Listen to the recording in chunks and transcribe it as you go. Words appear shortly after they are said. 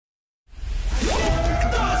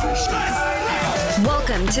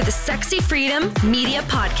Welcome to the Sexy Freedom Media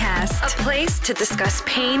Podcast, a place to discuss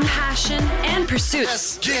pain, passion, and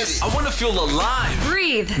pursuits. I want to feel alive.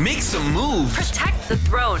 Breathe. Make some moves. Protect the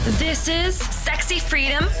throne. This is Sexy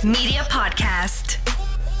Freedom Media Podcast.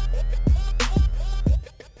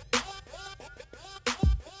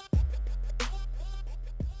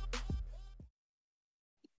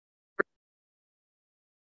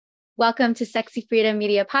 Welcome to Sexy Freedom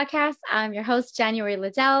Media Podcast. I'm your host, January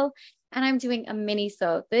Liddell, and I'm doing a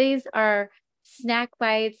mini-sode. These are snack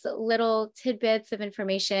bites, little tidbits of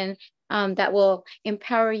information that will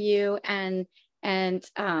empower you and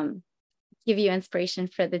give you inspiration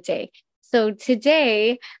for the day. So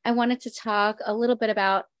today, I wanted to talk a little bit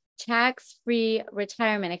about tax-free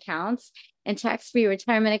retirement accounts. And tax-free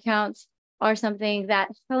retirement accounts are something that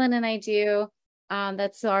Helen and I do.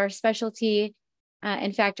 That's our specialty.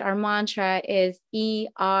 In fact, our mantra is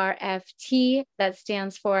ERFT, that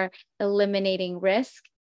stands for eliminating risk,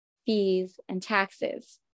 fees, and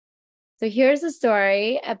taxes. So here's a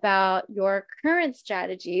story about your current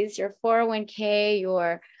strategies, your 401k,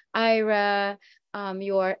 your IRA,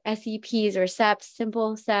 your SEPs or SEPs,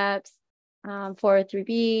 simple SEPs,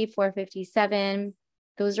 403b, 457.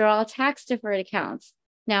 Those are all tax deferred accounts.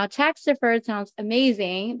 Now, tax deferred sounds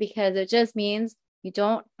amazing because it just means you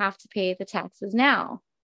don't have to pay the taxes now.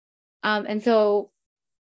 And so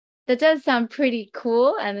that does sound pretty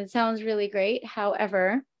cool and it sounds really great.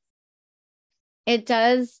 However, it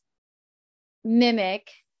does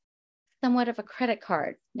mimic somewhat of a credit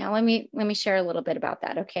card. Now, let me share a little bit about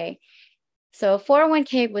that, okay? So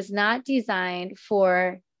 401k was not designed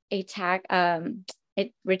for a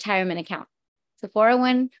retirement account. So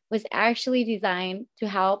 401 was actually designed to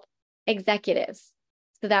help executives.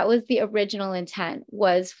 So that was the original intent,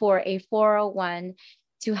 was for a 401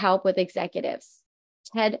 to help with executives.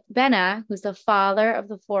 Ted Benna, who's the father of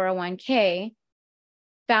the 401k,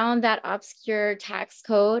 found that obscure tax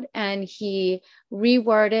code and he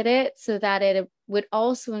reworded it so that it would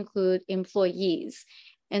also include employees.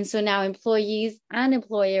 And so now employees and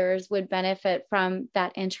employers would benefit from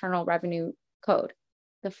that internal revenue code,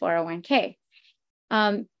 the 401k.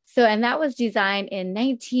 And that was designed in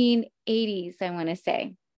 1980s, I want to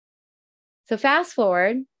say. So fast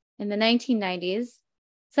forward in the 1990s,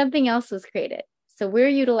 something else was created. So we're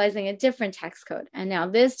utilizing a different tax code. And now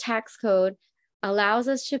this tax code allows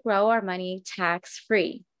us to grow our money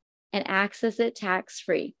tax-free and access it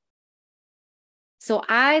tax-free. So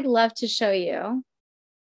I'd love to show you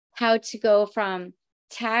how to go from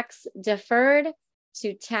tax deferred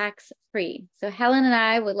to tax-free. So Helen and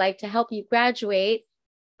I would like to help you graduate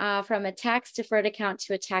from a tax deferred account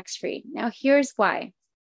to a tax-free. Now, here's why.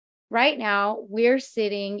 Right now, we're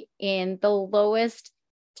sitting in the lowest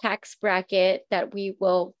tax bracket that we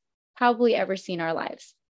will probably ever see in our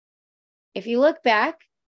lives. If you look back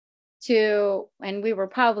to when we were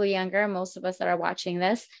probably younger, most of us that are watching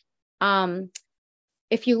this,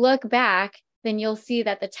 if you look back, then you'll see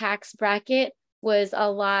that the tax bracket was a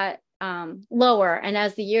lot lower. And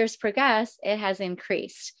as the years progress, it has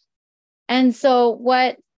increased. And so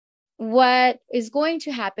what is going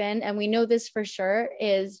to happen, and we know this for sure,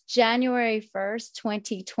 is January 1st,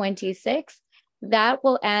 2026, that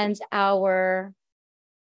will end the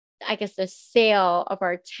sale of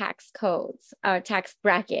our tax codes, our tax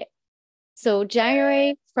bracket. So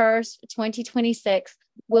January 1st, 2026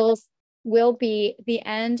 will be the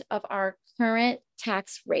end of our current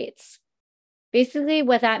tax rates. Basically,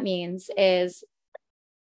 what that means is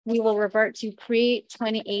we will revert to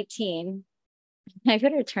pre-2018. I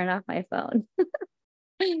better turn off my phone.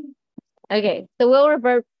 Okay, so we'll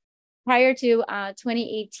revert prior to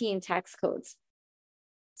 2018 tax codes.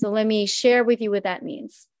 So let me share with you what that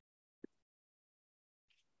means.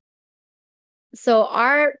 So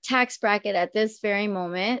our tax bracket at this very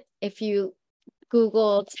moment, if you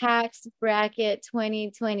Google tax bracket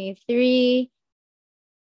 2023,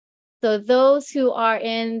 so those who are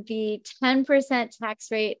in the 10% tax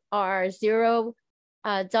rate are $0 to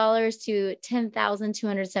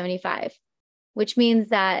 $10,275, which means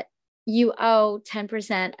that you owe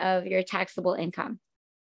 10% of your taxable income.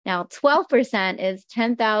 Now, 12% is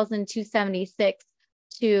 $10,276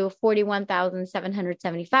 to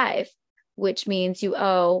 $41,775, which means you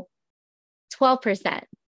owe 12%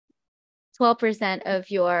 of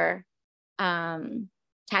your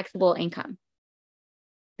taxable income.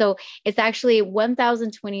 So it's actually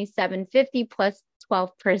 $1,027.50 plus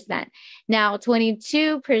 12%. Now,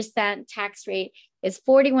 22% tax rate is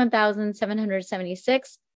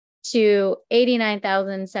 $41,776 to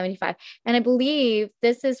 $89,075. And I believe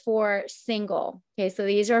this is for single. Okay, so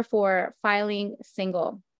these are for filing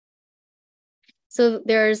single. So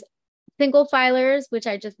there's single filers, which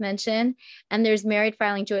I just mentioned, and there's married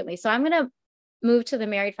filing jointly. So I'm going to move to the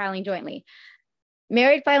married filing jointly.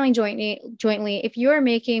 Married filing jointly, if you're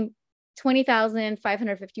making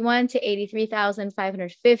 $20,551 to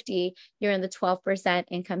 $83,550, you're in the 12%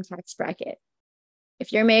 income tax bracket.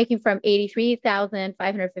 If you're making from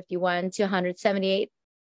 $83,551 to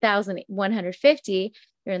 $178,150,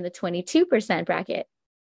 you're in the 22% bracket.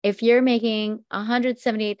 If you're making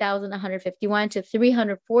 $178,151 to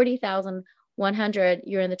 $340,100,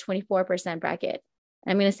 you're in the 24% bracket.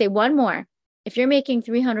 I'm going to say one more. If you're making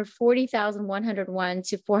 $340,101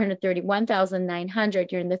 to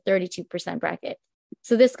 $431,900, you're in the 32% bracket.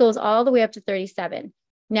 So this goes all the way up to 37.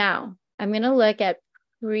 Now, I'm going to look at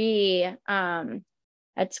a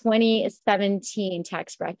 2017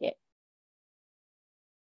 tax bracket.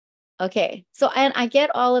 Okay, so and I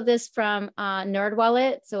get all of this from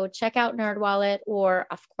NerdWallet. So check out NerdWallet, or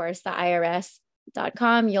of course the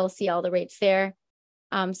IRS.com. You'll see all the rates there.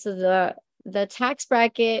 So the tax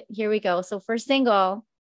bracket, here we go. So for single,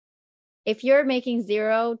 if you're making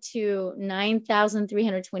 0 to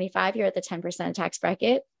 9,325, you're at the 10% tax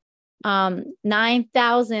bracket.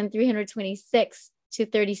 9,326 to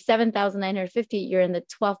 37,950, you're in the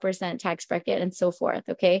 12% tax bracket, and so forth.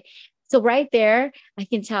 Okay. So right there, I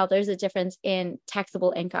can tell there's a difference in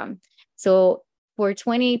taxable income. So for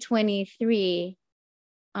 2023,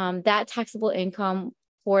 that taxable income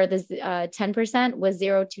for the 10% was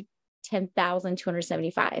 0 to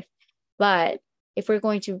 10,275. But if we're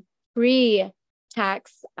going to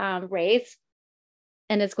pre-tax rates,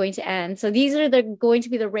 and it's going to end. So these are going to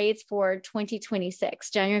be the rates for 2026,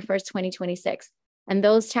 January 1st, 2026. And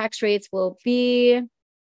those tax rates will be,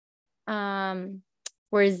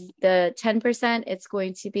 whereas the 10%, it's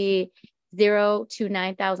going to be 0 to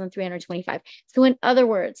 9,325. So in other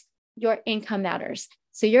words, your income matters.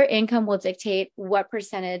 So your income will dictate what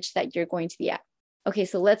percentage that you're going to be at. Okay,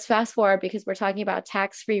 so let's fast forward because we're talking about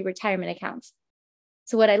tax-free retirement accounts.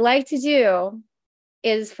 So what I like to do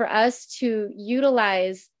is for us to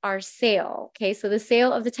utilize our sale. Okay, so the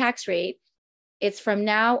sale of the tax rate, it's from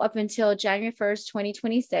now up until January 1st,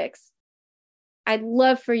 2026. I'd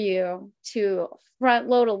love for you to front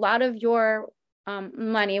load a lot of your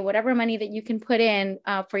money, whatever money that you can put in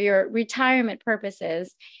for your retirement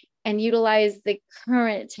purposes, and utilize the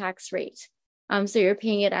current tax rate. So you're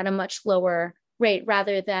paying it at a much lower rate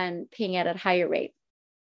rather than paying it at a higher rate.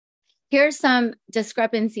 Here's some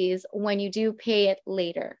discrepancies when you do pay it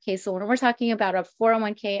later. Okay, so when we're talking about a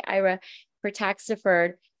 401k IRA for tax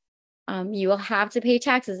deferred, you will have to pay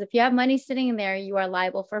taxes. If you have money sitting in there, you are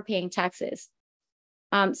liable for paying taxes.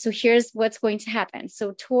 So here's what's going to happen.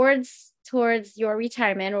 So towards your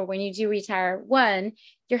retirement, or when you do retire, one,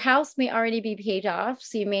 your house may already be paid off.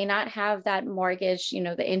 So you may not have that mortgage,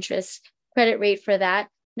 the interest credit rate for that.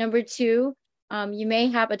 Number two, you may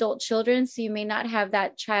have adult children, so you may not have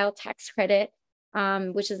that child tax credit,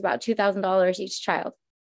 which is about $2,000 each child.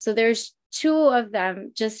 So there's two of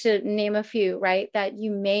them, just to name a few, right, that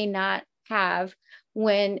you may not have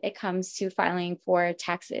when it comes to filing for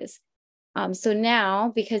taxes. So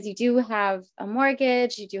now, because you do have a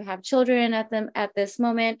mortgage, you do have children at this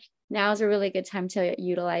moment, now is a really good time to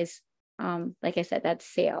utilize, like I said, that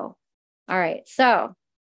sale. All right, so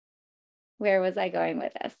where was I going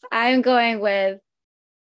with this? I'm going with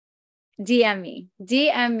DM me.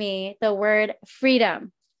 DM me the word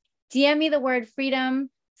freedom. DM me the word freedom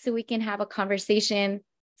so we can have a conversation,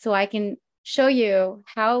 so I can show you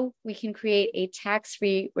how we can create a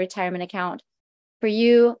tax-free retirement account for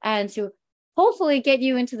you, and to hopefully get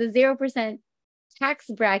you into the 0% tax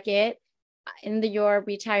bracket in your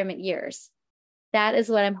retirement years. That is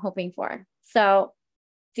what I'm hoping for. So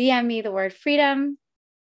DM me the word freedom.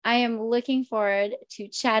 I am looking forward to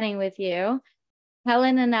chatting with you.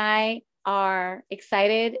 Helen and I are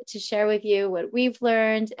excited to share with you what we've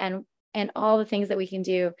learned and all the things that we can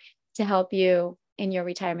do to help you in your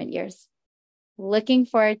retirement years. Looking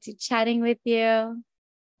forward to chatting with you.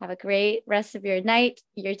 Have a great rest of your night,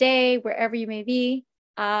 your day, wherever you may be.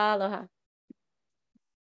 Aloha.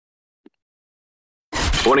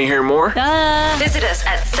 Want to hear more? Visit us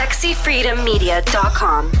at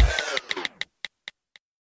sexyfreedommedia.com.